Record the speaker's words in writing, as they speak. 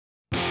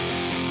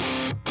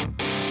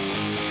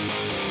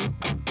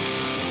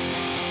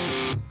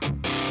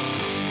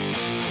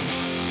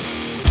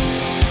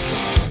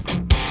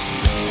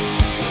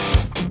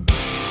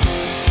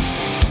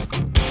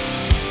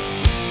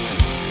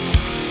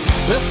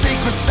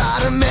secret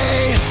side of me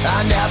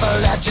I never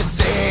let you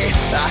see.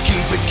 I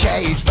keep it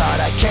caged but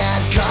I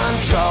can't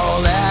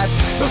control it.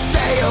 So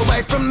stay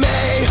away from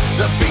me,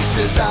 the beast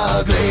is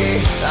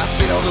ugly. I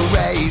feel the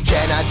rage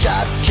and I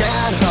just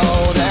can't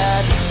hold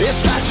it. It's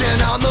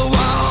scratching on the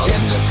walls,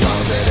 in the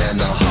closet, in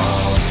the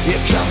halls.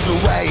 It comes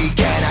awake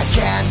and I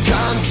can't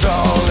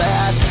control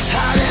it.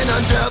 Hiding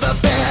under the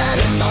bed,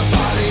 in my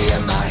body,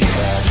 in my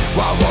head.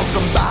 Why won't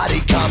somebody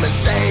come and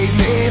save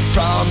me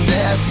from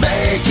this?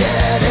 Make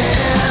it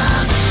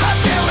end. I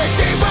feel it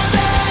deep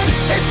within,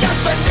 it's just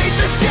beneath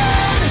the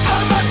skin. I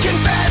must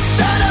confess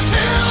that I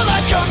feel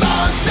like a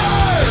monster.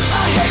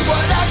 I hate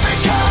what I've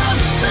become,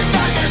 the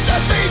nightmare's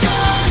just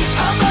begun.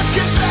 I must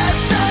confess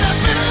that I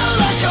feel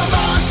like a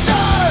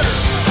monster.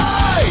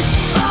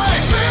 I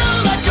feel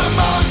like a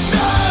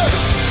monster.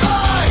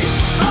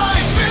 I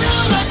feel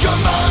like a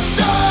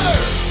monster.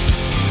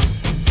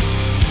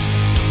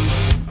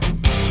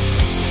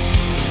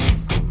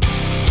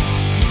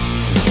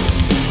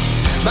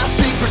 My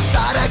secret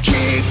side I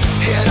keep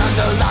hid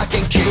under lock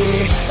and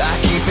key. I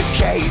keep it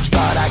caged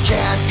but I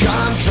can't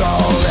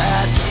control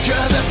it.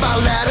 Cause if I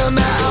let him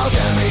out, he'll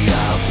tear me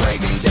up, break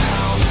me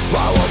down.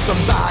 Why won't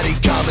somebody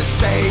come and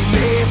save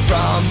me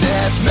from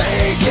this?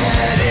 Make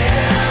it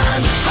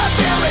end. I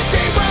feel it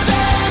deep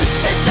within,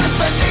 it's just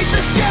beneath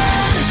the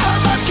skin. I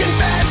must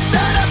confess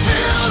that I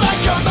feel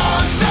like a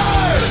monster.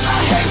 I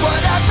hate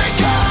what I've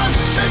become,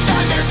 the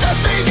nightmare's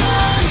just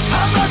begun.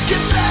 I must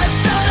confess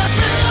that I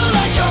feel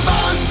like a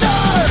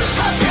monster.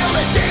 I feel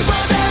it deep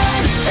within,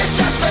 it's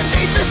just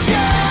beneath the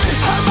skin.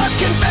 I must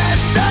confess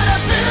that I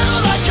feel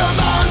like a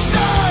monster.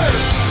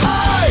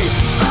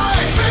 I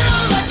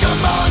feel like a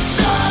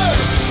monster.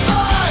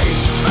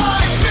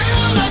 I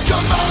feel like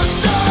a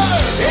monster.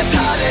 It's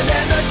hiding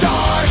in the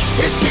dark,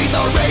 its teeth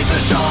are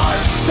razor sharp.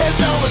 There's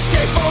no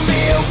escape for me,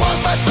 it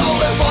wants my soul,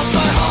 it wants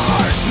my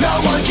heart. No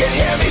one can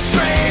hear me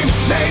scream,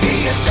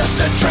 maybe it's just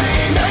a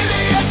dream. Maybe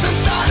it's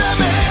inside of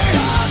me.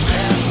 Stop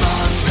this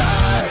monster.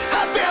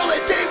 I feel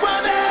it deep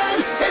within,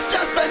 it's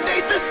just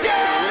beneath the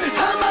skin.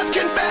 I must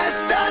confess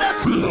that I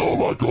feel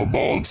like a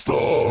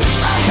monster.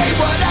 I hate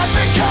what I've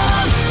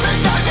become, the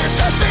nightmare's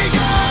just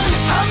begun.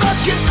 I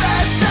must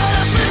confess that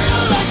I feel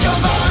like a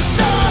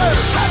monster.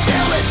 I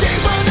feel it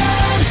deep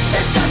within,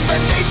 it's just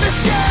beneath the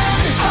skin.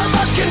 I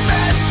must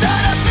confess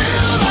that I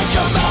feel like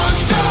a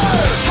monster.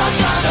 I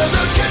gotta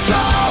lose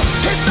control,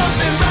 it's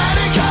something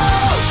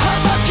radical. I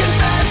must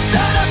confess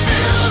that I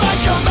feel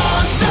like a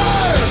monster.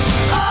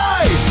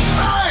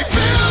 I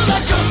feel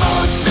like a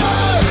monster.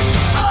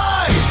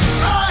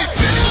 I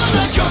feel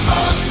like a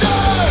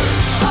monster.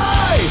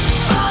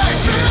 I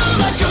feel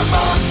like a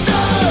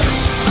monster.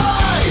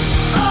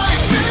 I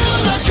feel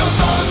like a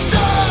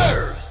monster.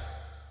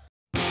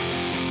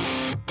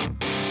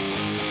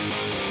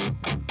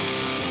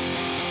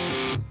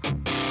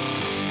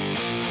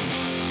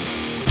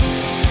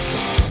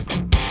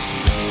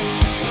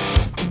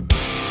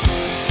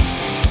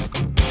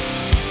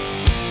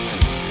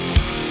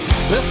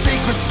 The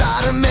secret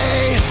side of me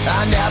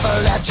I never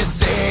let you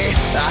see.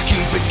 I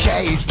keep it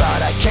caged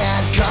but I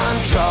can't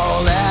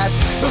control it.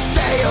 So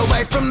stay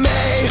away from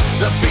me,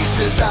 the beast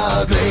is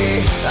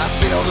ugly. I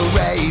feel the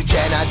rage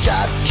and I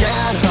just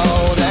can't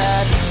hold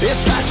it. It's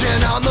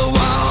scratching on the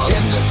walls,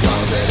 in the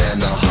closet, in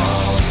the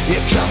halls.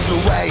 It comes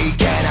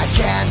awake and I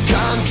can't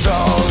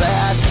control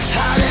it.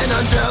 Hiding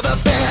under the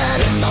bed,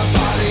 in my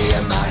body,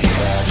 in my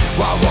head.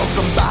 Why won't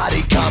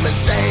somebody come and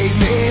save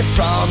me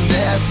from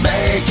this?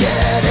 Make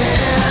it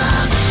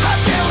end. I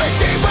feel it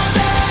deep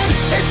within,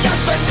 it's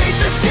just beneath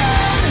the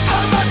skin.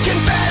 I must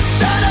confess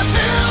that I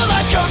feel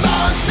like a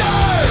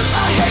monster.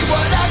 I hate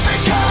what I've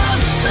become,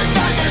 the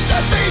nightmare's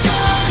just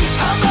begun.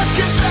 I must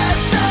confess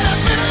that I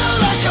feel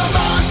like a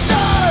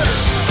monster.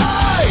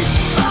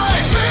 I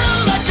feel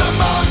like a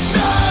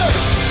monster.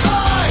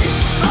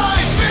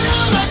 I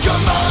feel like a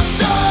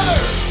monster.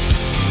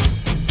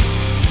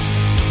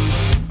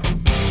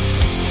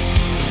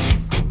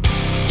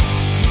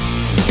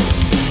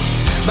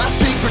 My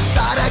secret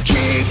side I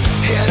keep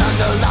hid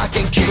under lock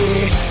and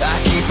key. I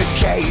keep it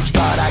caged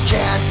but I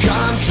can't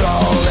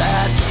control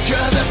it.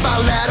 Cause if I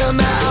let him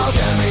out,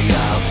 he'll tear me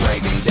up,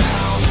 break me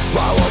down.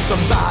 Why won't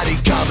somebody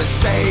come and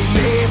save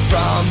me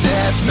from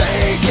this?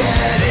 Make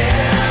it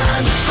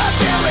end. I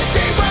feel it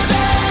deep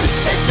within,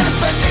 it's just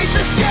beneath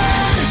the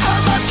skin. I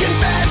must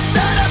confess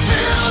that I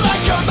feel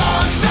like a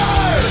monster.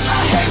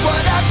 I hate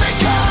what I've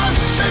become,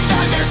 the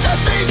nightmare's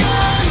just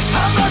begun.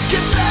 I must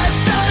confess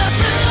that I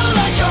feel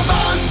like a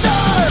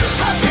monster.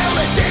 I feel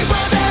it deep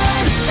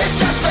within, it's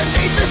just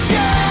beneath the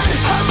skin.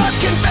 I must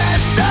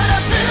confess that I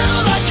feel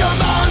like a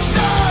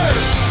monster.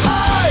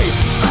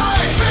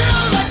 I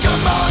feel like a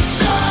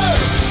monster.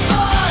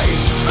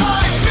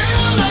 I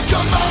feel like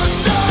a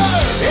monster.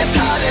 It's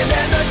hiding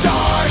in the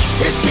dark,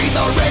 its teeth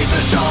are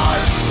razor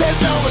sharp.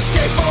 There's no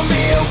escape for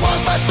me, it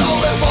wants my soul,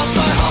 it wants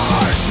my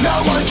heart. No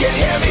one can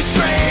hear me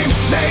scream,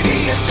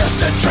 maybe it's just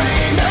a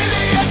dream.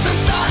 Maybe it's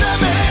inside of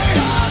me.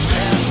 Stop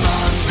this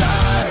monster.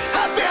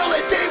 I feel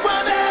it deep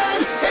within,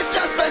 it's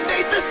just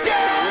beneath the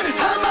skin.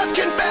 I must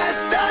confess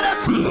that I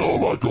feel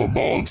like a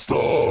monster.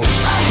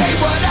 I hate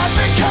what I've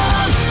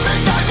become, the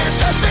nightmare's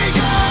just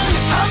begun.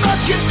 I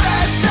must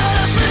confess that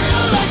I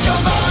feel like a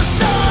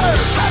monster.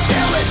 I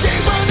feel it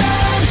deep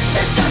within,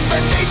 it's just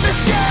beneath the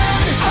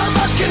skin. I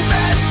must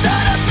confess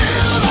that I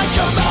feel like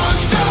a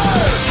monster.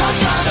 I'm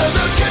gonna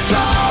lose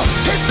control,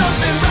 it's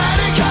something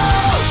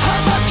radical. I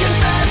must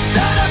confess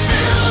that I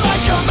feel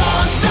like a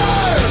monster.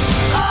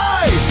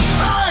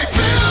 I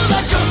feel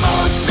like a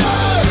monster.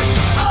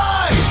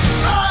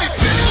 I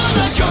feel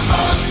like a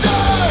monster.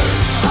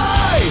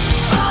 I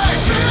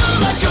feel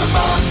like a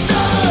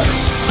monster.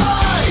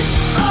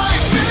 I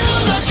feel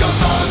like a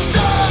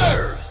monster.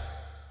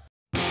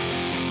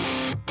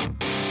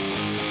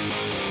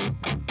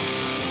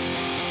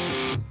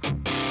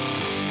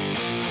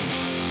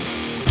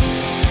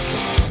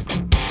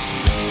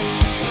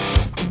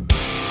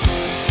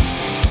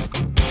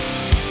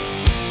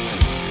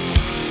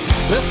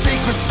 The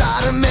secret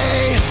side of me,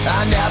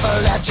 I never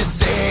let you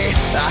see.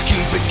 I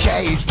keep it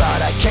caged,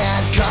 but I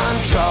can't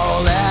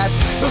control it.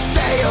 So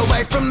stay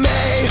away from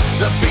me,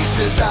 the beast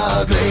is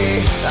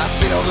ugly. I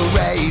feel the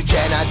rage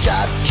and I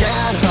just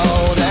can't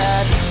hold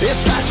it. It's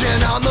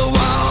scratching on the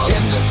walls,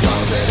 in the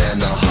closet, in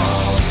the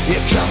halls.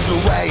 It comes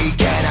awake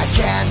and I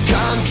can't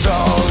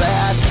control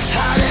it.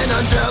 Hiding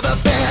under the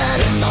bed,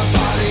 in my